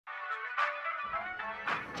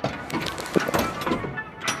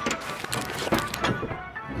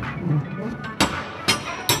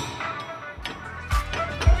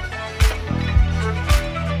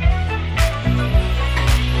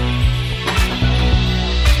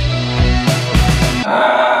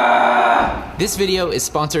This video is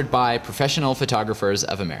sponsored by Professional Photographers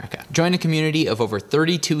of America. Join a community of over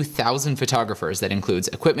 32,000 photographers that includes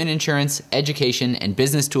equipment insurance, education, and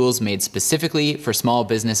business tools made specifically for small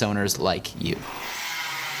business owners like you.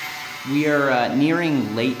 We are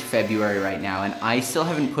nearing late February right now, and I still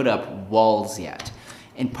haven't put up walls yet.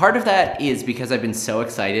 And part of that is because I've been so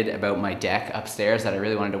excited about my deck upstairs that I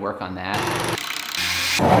really wanted to work on that.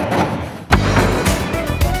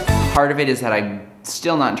 Part of it is that I'm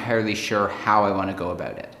still not entirely sure how I want to go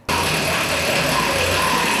about it.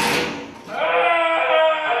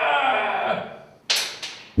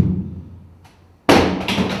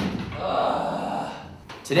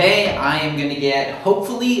 Today I am going to get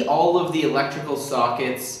hopefully all of the electrical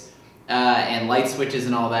sockets and light switches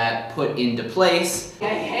and all that put into place. I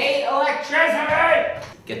hate electricity!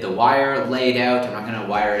 Get the wire laid out. I'm not going to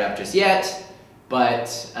wire it up just yet, but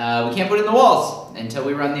we can't put it in the walls until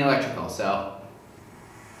we run the electrical, so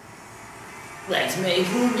let's make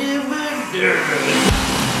some different.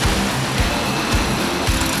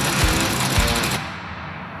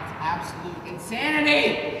 Absolute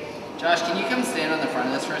insanity! Josh, can you come stand on the front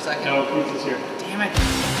of this for a second? No, pizza's here. Damn it.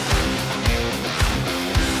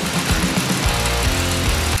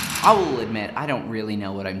 I will admit, I don't really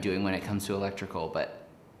know what I'm doing when it comes to electrical, but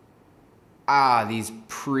these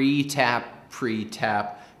pre-tap,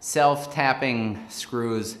 self-tapping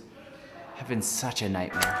screws have been such a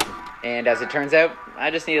nightmare. And as it turns out, I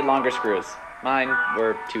just needed longer screws. Mine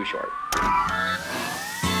were too short.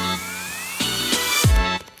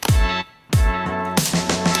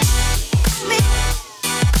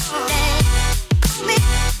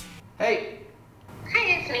 Hey. Hi,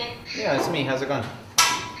 it's me. Yeah, it's me. How's it going?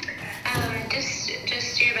 Just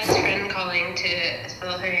your best friend calling to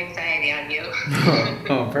spill her anxiety on you.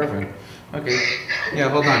 Oh, perfect. Okay. Yeah,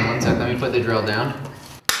 hold on one sec. Let me put the drill down.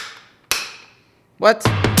 What?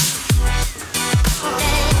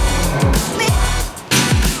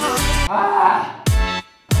 Ah!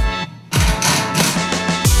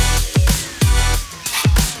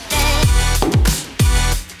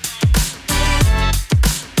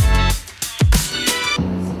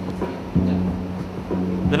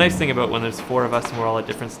 The nice thing about when there's 4 of us and we're all at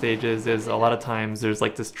different stages is a lot of times there's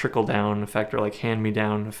like this trickle down effect or like hand me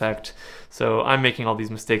down effect. So I'm making all these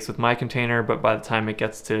mistakes with my container, but by the time it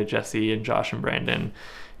gets to Jesse and Josh and Brandon,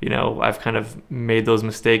 you know, I've kind of made those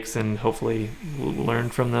mistakes and hopefully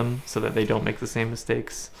learned from them so that they don't make the same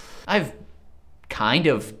mistakes. I've kind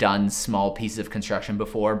of done small pieces of construction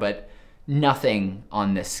before, but nothing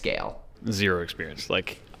on this scale. Zero experience.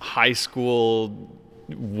 Like high school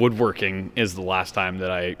woodworking is the last time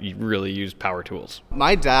that I really used power tools.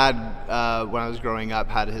 My dad, when I was growing up,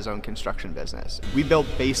 had his own construction business. We built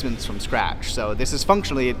basements from scratch, so this is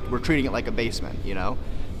functionally, we're treating it like a basement, you know?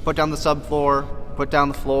 Put down the subfloor, put down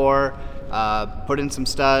the floor, put in some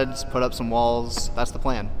studs, put up some walls. That's the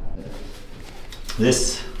plan.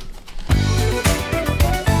 This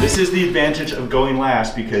is the advantage of going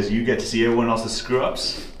last because you get to see everyone else's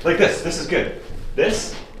screw-ups. Like this is good.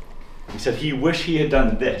 This, he said he wished he had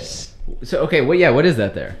done this. So, okay, what is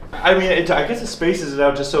that there? I mean, I guess it spaces it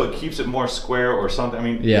out just so it keeps it more square or something. I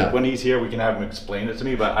mean, yeah. When he's here, we can have him explain it to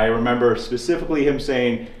me, but I remember specifically him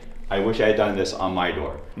saying, I wish I had done this on my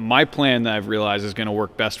door. My plan that I've realized is going to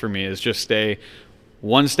work best for me is just stay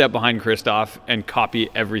one step behind Christoph and copy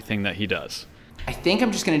everything that he does. I think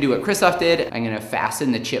I'm just gonna do what Christoph did. I'm gonna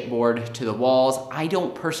fasten the chipboard to the walls. I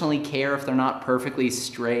don't personally care if they're not perfectly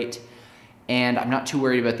straight, and I'm not too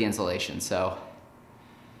worried about the insulation, so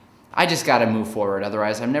I just gotta move forward,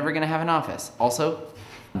 otherwise I'm never gonna have an office. Also,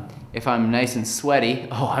 if I'm nice and sweaty,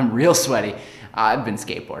 I'm real sweaty, I've been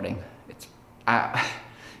skateboarding.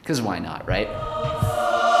 Because why not, right?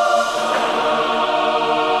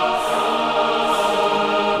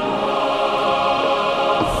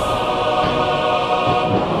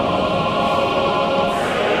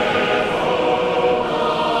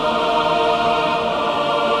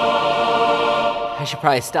 I should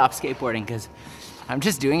probably stop skateboarding because I'm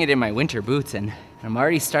just doing it in my winter boots and I'm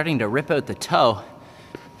already starting to rip out the toe.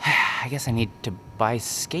 I guess I need to buy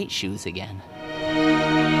skate shoes again.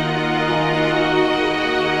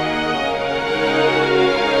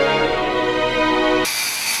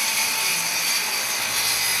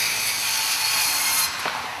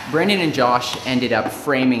 Brandon and Josh ended up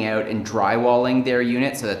framing out and drywalling their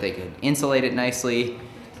unit so that they could insulate it nicely.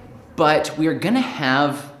 But we're gonna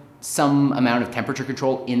have some amount of temperature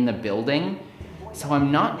control in the building, so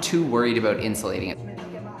I'm not too worried about insulating it.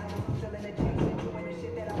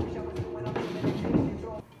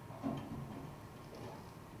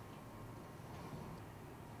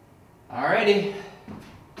 Alrighty.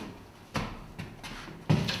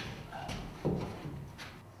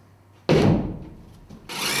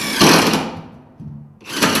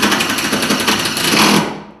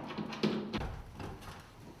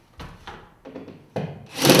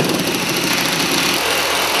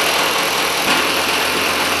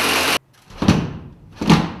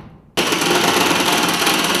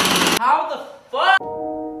 How the fuck?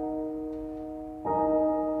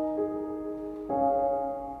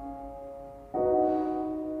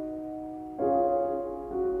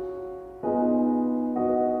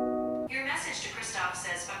 Your message to Christoph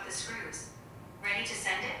says fuck the screws. Ready to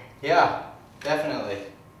send it? Yeah, definitely.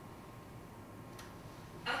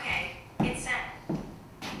 Okay, it's sent.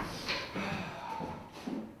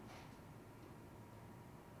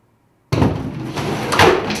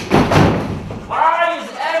 Why is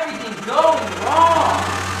everything going wrong?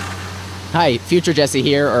 Hi, future Jesse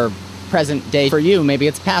here, or present day for you, maybe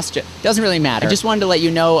it's past. Doesn't really matter. I just wanted to let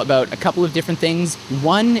you know about a couple of different things.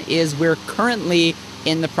 One is we're currently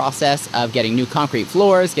in the process of getting new concrete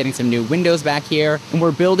floors, getting some new windows back here, and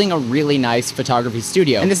we're building a really nice photography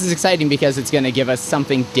studio. And this is exciting because it's gonna give us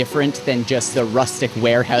something different than just the rustic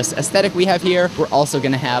warehouse aesthetic we have here. We're also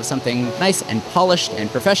gonna have something nice and polished and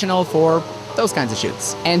professional for those kinds of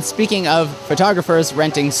shoots. And speaking of photographers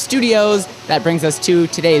renting studios, that brings us to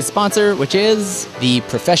today's sponsor, which is the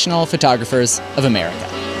Professional Photographers of America.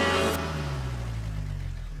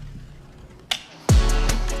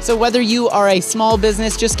 So whether you are a small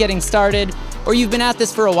business just getting started, or you've been at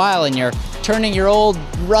this for a while and you're turning your old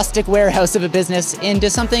rustic warehouse of a business into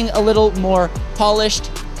something a little more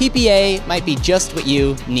polished, PPA might be just what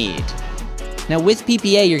you need. Now with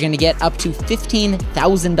PPA, you're gonna get up to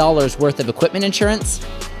 $15,000 worth of equipment insurance,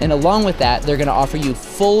 and along with that, they're gonna offer you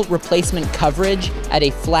full replacement coverage at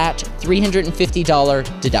a flat $350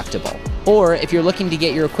 deductible. Or if you're looking to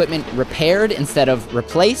get your equipment repaired instead of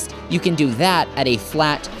replaced, you can do that at a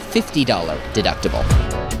flat $50 deductible.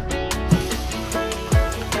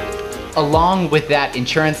 Along with that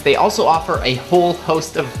insurance, they also offer a whole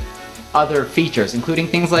host of other features, including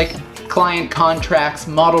things like client contracts,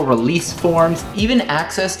 model release forms, even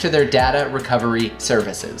access to their data recovery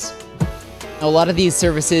services. A lot of these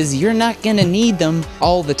services, you're not gonna need them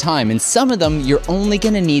all the time, and some of them, you're only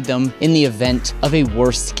gonna need them in the event of a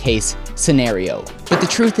worst case scenario. But the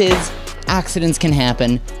truth is, accidents can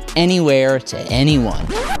happen anywhere to anyone,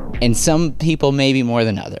 and some people maybe more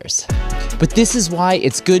than others. But this is why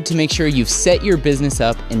it's good to make sure you've set your business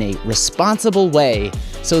up in a responsible way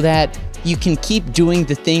so that you can keep doing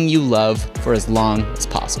the thing you love for as long as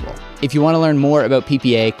possible. If you want to learn more about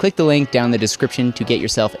PPA, click the link down in the description to get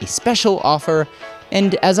yourself a special offer.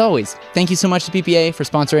 And as always, thank you so much to PPA for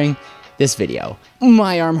sponsoring this video.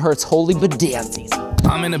 My arm hurts holy bedancies.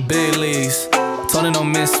 I'm in the big leagues, told him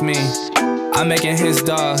don't miss me. I'm making his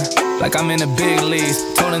dog, like I'm in the big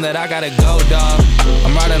leagues. Told him that I gotta go, dog.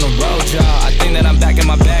 I'm riding a road, y'all. I think that I'm back in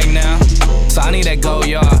my bag now. So I need that go,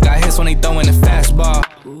 y'all. Got hits when he throwing the fastball.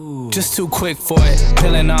 Just too quick for it,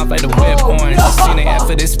 peeling off like the whip orange. Seen the F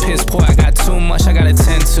for this piss poor, I got too much I gotta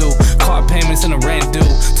tend to. Car payments and the rent due.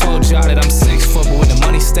 Told y'all that I'm 6 foot, but with the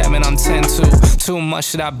money statement I'm 10 to. Too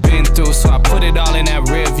much that I've been through, so I put it all in that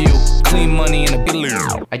rear view. Clean money in a big.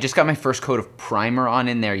 I just got my first coat of primer on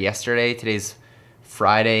in there yesterday. Today's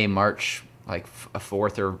Friday, March like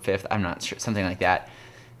 4th or 5th, I'm not sure, something like that.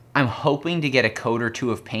 I'm hoping to get a coat or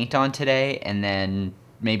two of paint on today, and then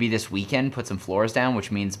maybe this weekend put some floors down,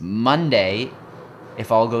 which means Monday,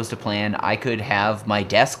 if all goes to plan, I could have my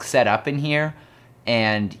desk set up in here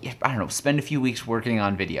and, I don't know, spend a few weeks working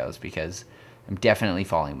on videos because I'm definitely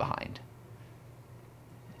falling behind.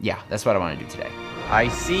 Yeah, that's what I want to do today. I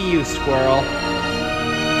see you, squirrel.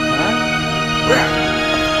 Huh?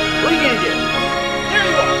 What are you gonna do? There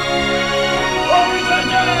you are! Oh, he's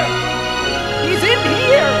under there! He's in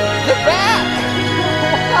here! The bat!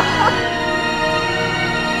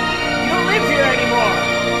 Live here anymore.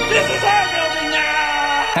 This is our building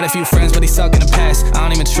now. Had a few friends, but he suck in the past. I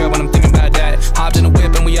don't even trip when I'm thinking about that. Hopped in the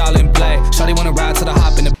whip and we all in play. Shawty wanna ride to the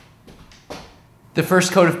hop in the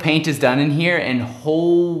first coat of paint is done in here, and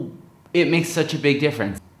it makes such a big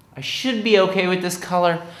difference. I should be okay with this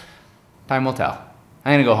color. Time will tell.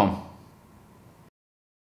 I'm gonna go home.